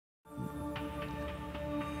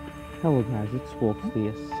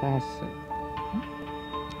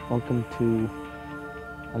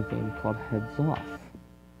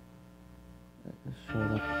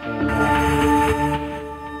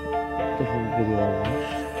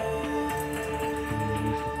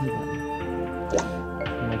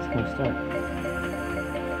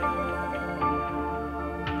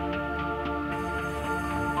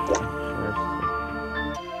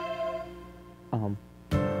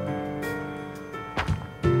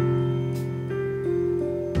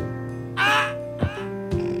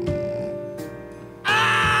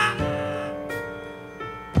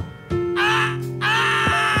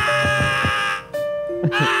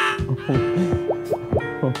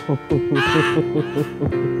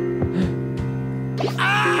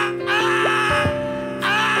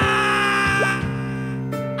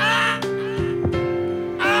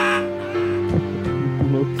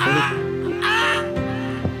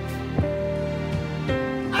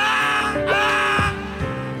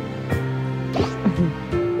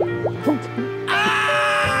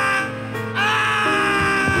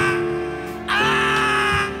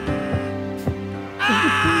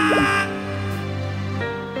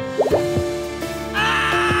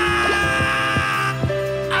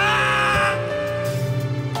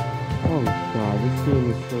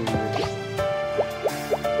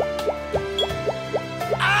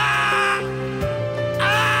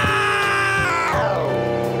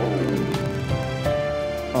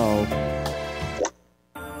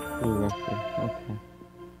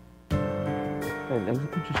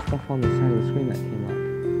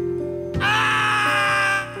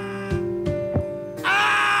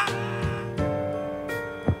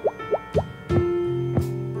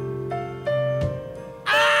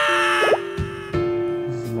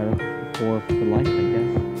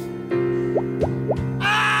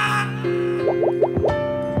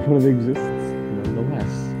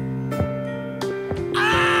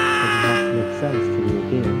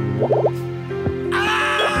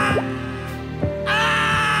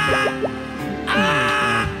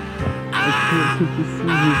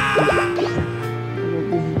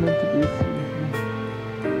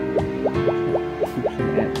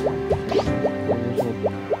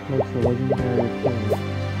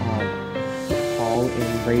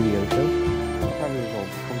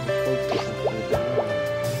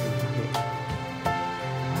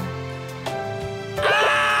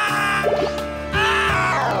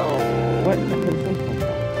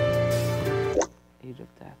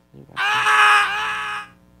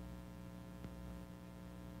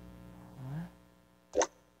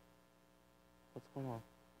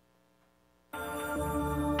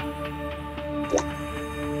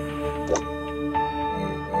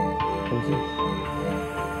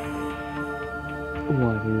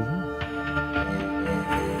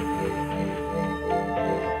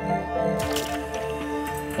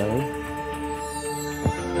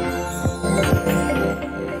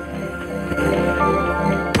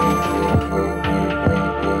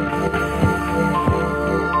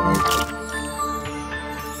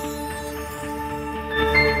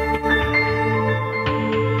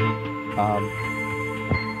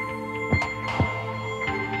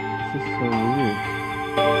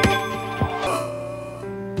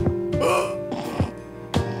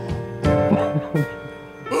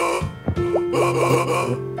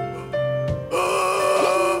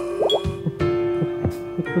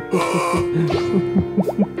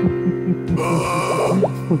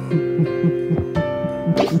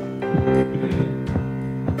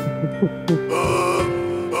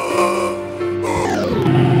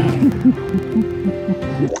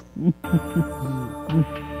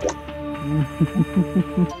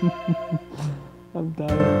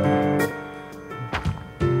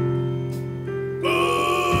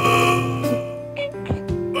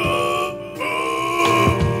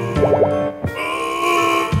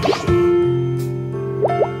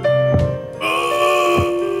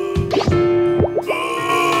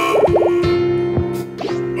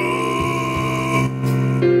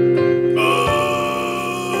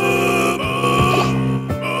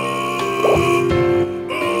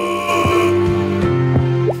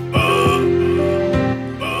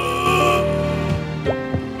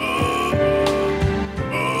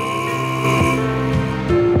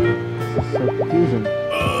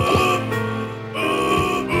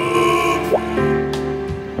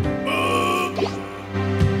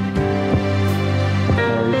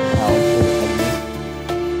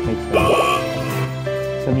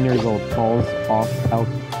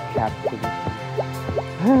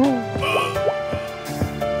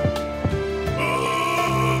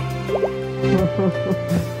Oh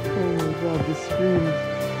my god, the screams.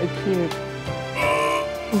 I can't.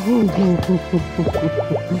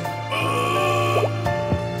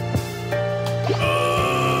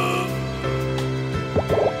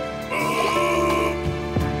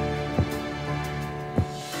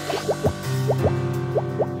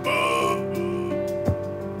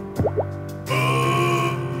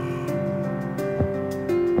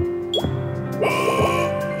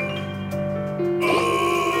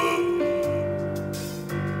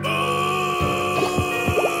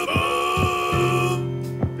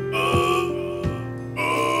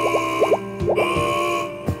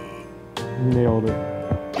 Nailed it.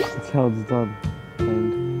 That's how it's done.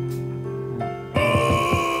 And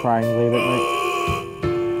crying late at night.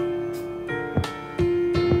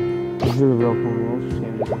 These are the real rules.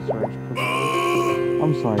 Changes and search.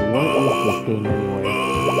 I'm sorry, what is this game anyway?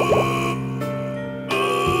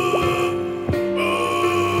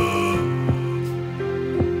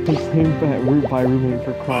 Acclaimed by roommate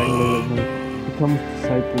for crying late at night. Becomes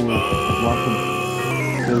disciple of lots of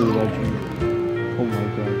silly legends. Oh my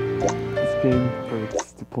god. This game hurts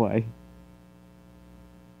to play.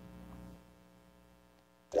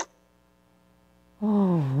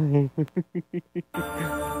 Oh.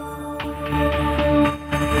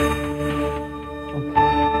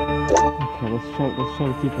 Okay, let's try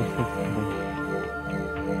to keep ourselves together.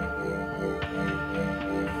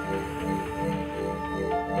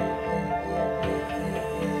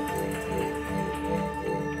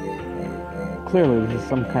 Clearly, this is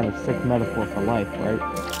some kind of sick metaphor for life, right?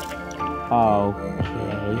 Oh,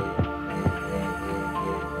 okay.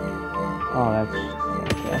 Oh, that's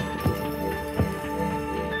fantastic.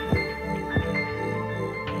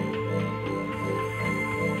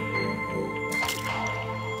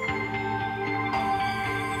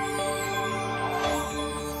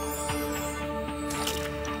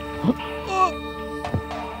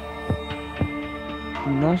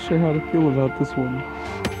 I'm not sure how to feel about this one.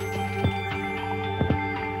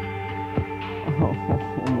 Oh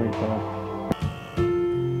my god.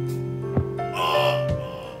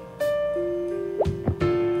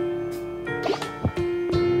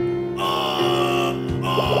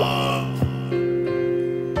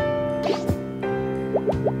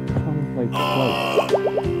 Sounds like flight.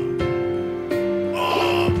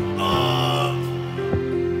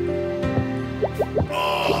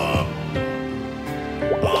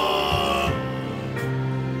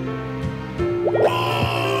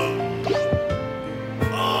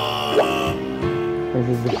 This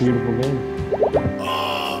is a beautiful game.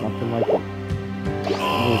 Nothing like it.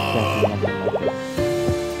 There's definitely nothing like it.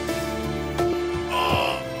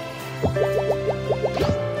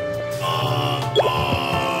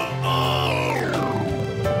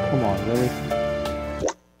 Come on, really?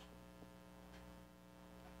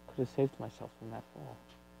 Could have saved myself from that fall.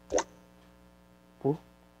 Ooh.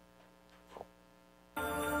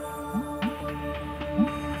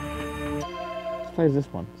 Let's play this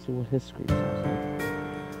one. See what his screen sounds like.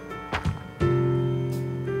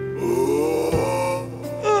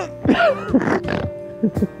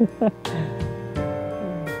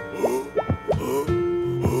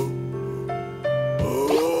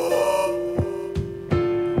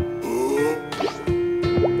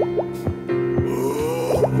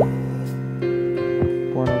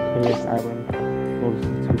 Born on Korea's island, oldest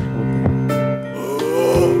of two children.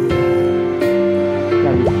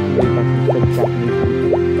 Gotta be made by some sick Japanese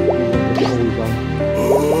people. Always on.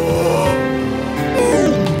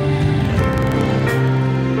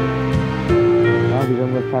 Well, he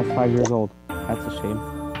doesn't live past 5 years old. That's a shame.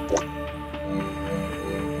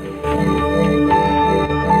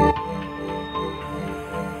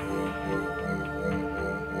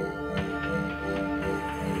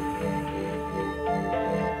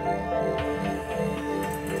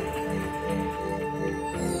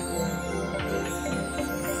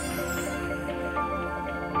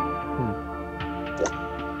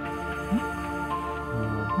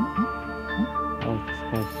 Oh, this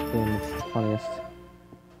guy's game is the funniest.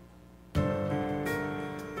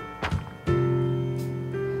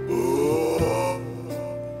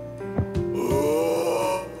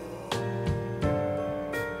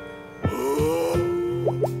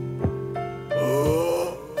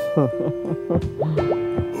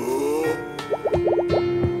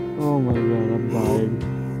 Oh my god, I'm dying.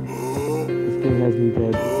 This game has me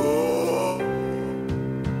dead.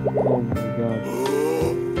 Oh my god.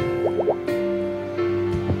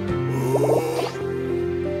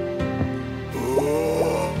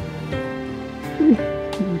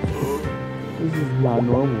 This is not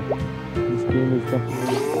normal. This game is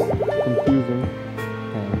definitely confusing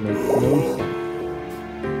and makes no sense.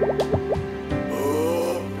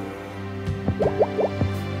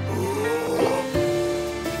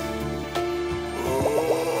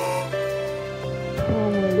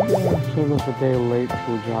 He goes a day late to a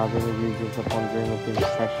job interview, gives up on dream of being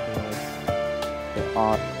sexually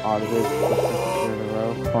audited for the second year in a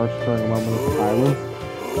row. Harsh during a moment of silence.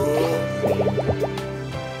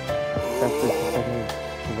 Accepted to second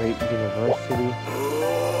rate university.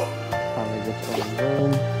 Finally gets what he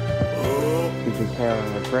dream. Loses hair and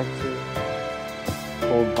regrets it.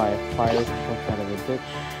 Pulled by a fire truck out of a ditch.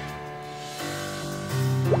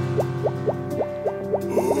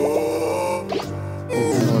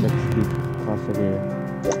 There's no excuse to persevere.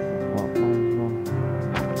 Well, might as well.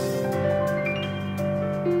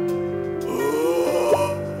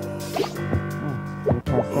 Oh, we're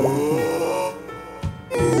past 17.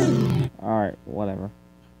 Alright, whatever.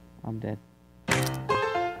 I'm dead.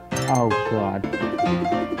 Oh god. This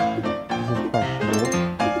is questionable.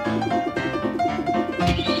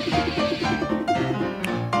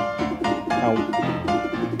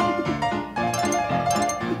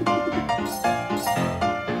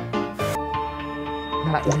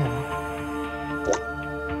 Not now.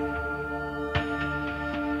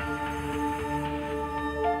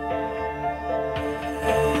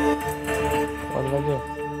 What did I do?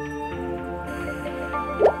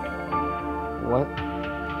 What?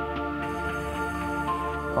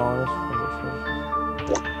 Bonus for the services.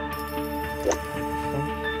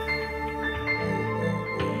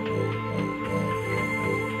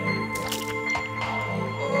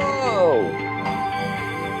 Oh!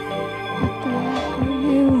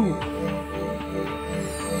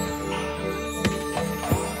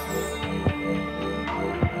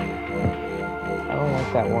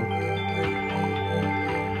 That one.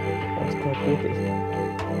 Let's go get it.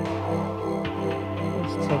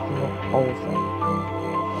 It's taking the whole thing.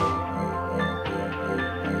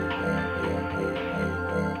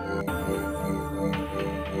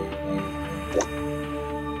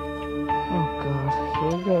 Oh god,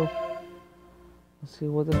 here we go. Let's see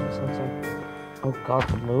what this one sounds like. Oh god,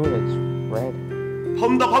 the moon is red.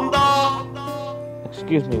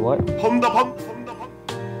 Excuse me, what?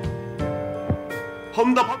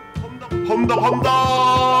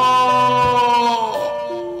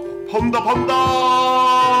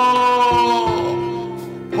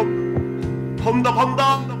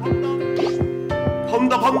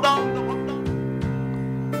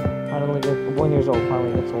 Finally gets 1 year old.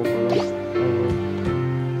 Finally gets older.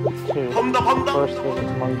 2. First visit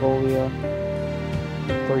to Mongolia.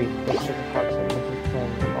 3. The chickenpox and Mrs. Pen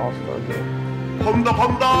All-Star Game.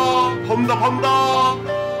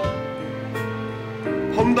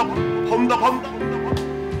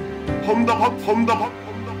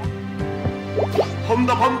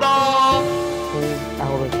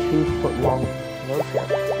 Out of 2 foot long nose hair.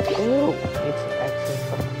 Ew! It's an accent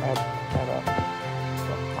at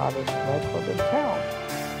the hottest nightclub in town.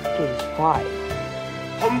 Dude, it's 5.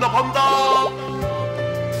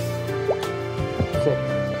 6.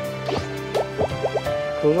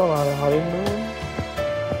 Goes on a honeymoon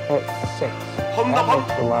at 6. That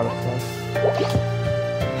makes a lot of sense.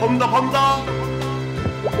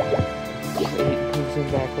 8. Moves him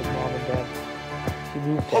back with mom and dad. He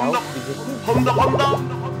moved out because oh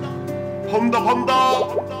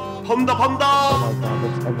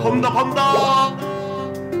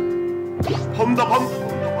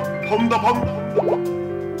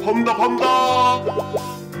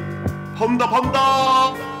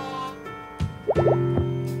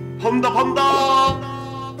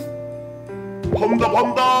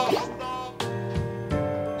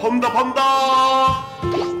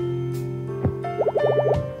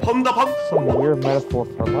my god, some weird metaphor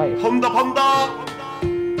for life.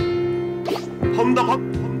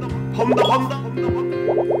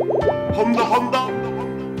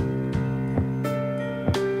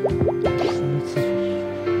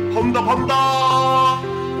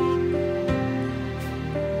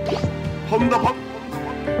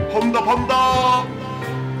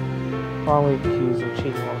 Wrongly accused of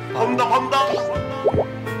cheating on fire.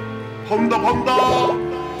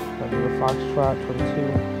 The Foxtrot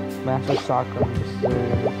 22, Master Soccer,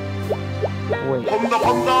 Brazilian. Wait. I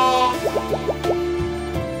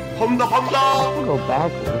can go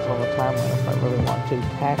backwards on the timeline if I really want to.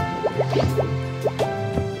 Tactically.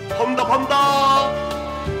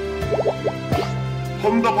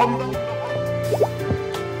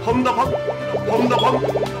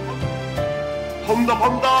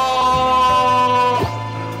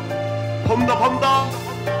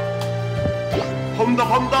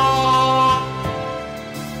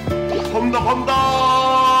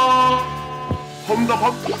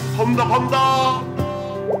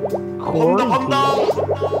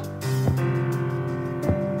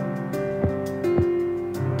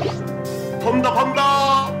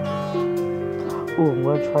 Ooh, I'm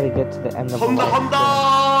gonna try to get to the end of the Honda, life Honda!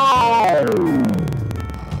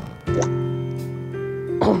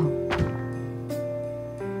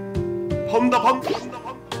 Honda, Honda,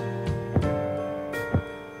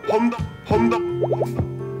 Honda, Honda,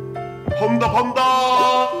 Honda,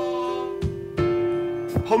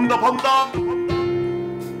 Honda, Honda,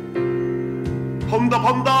 Honda,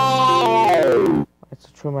 Honda. It's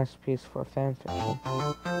a true masterpiece for fanfiction.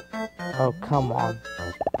 Oh, come on.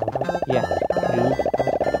 Yeah, noob,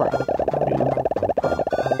 pro, noob, pro, noob,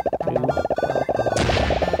 pro.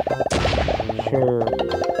 Sure.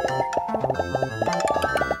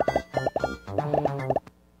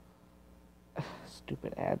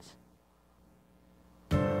 Stupid ads.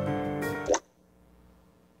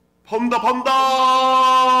 Honda, Honda.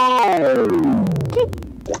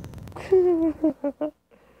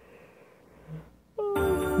 Oh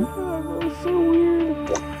my god, that was so weird.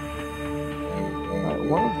 Alright,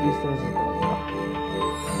 one of these things is gonna fuck.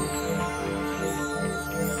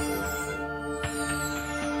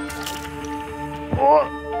 Oh!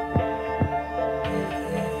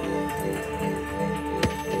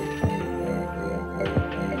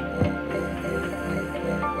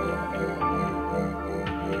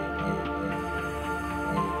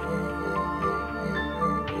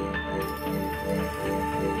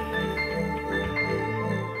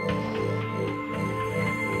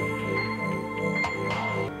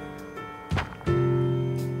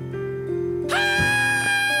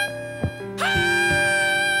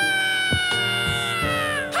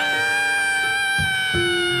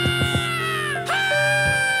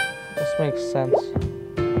 Makes sense.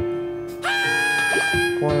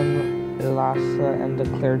 Born in Lhasa and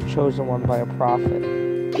declared chosen one by a prophet.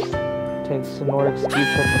 Takes the Nordic ski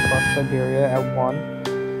trip across Siberia at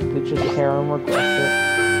 1. Ditches harem, regrets it.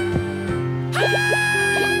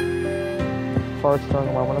 Farts during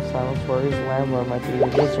a moment of silence, worries landlord might be a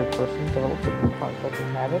lizard person, develops a conflict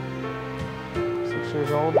habit. 6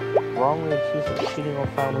 years old, wrongly accused of cheating on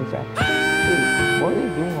family's act. Dude, why are they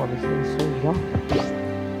doing all these things so young?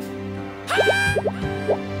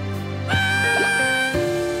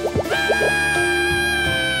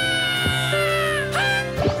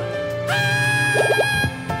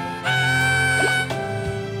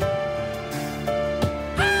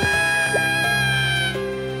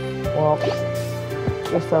 Well,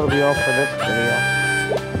 guess that'll be all for this video.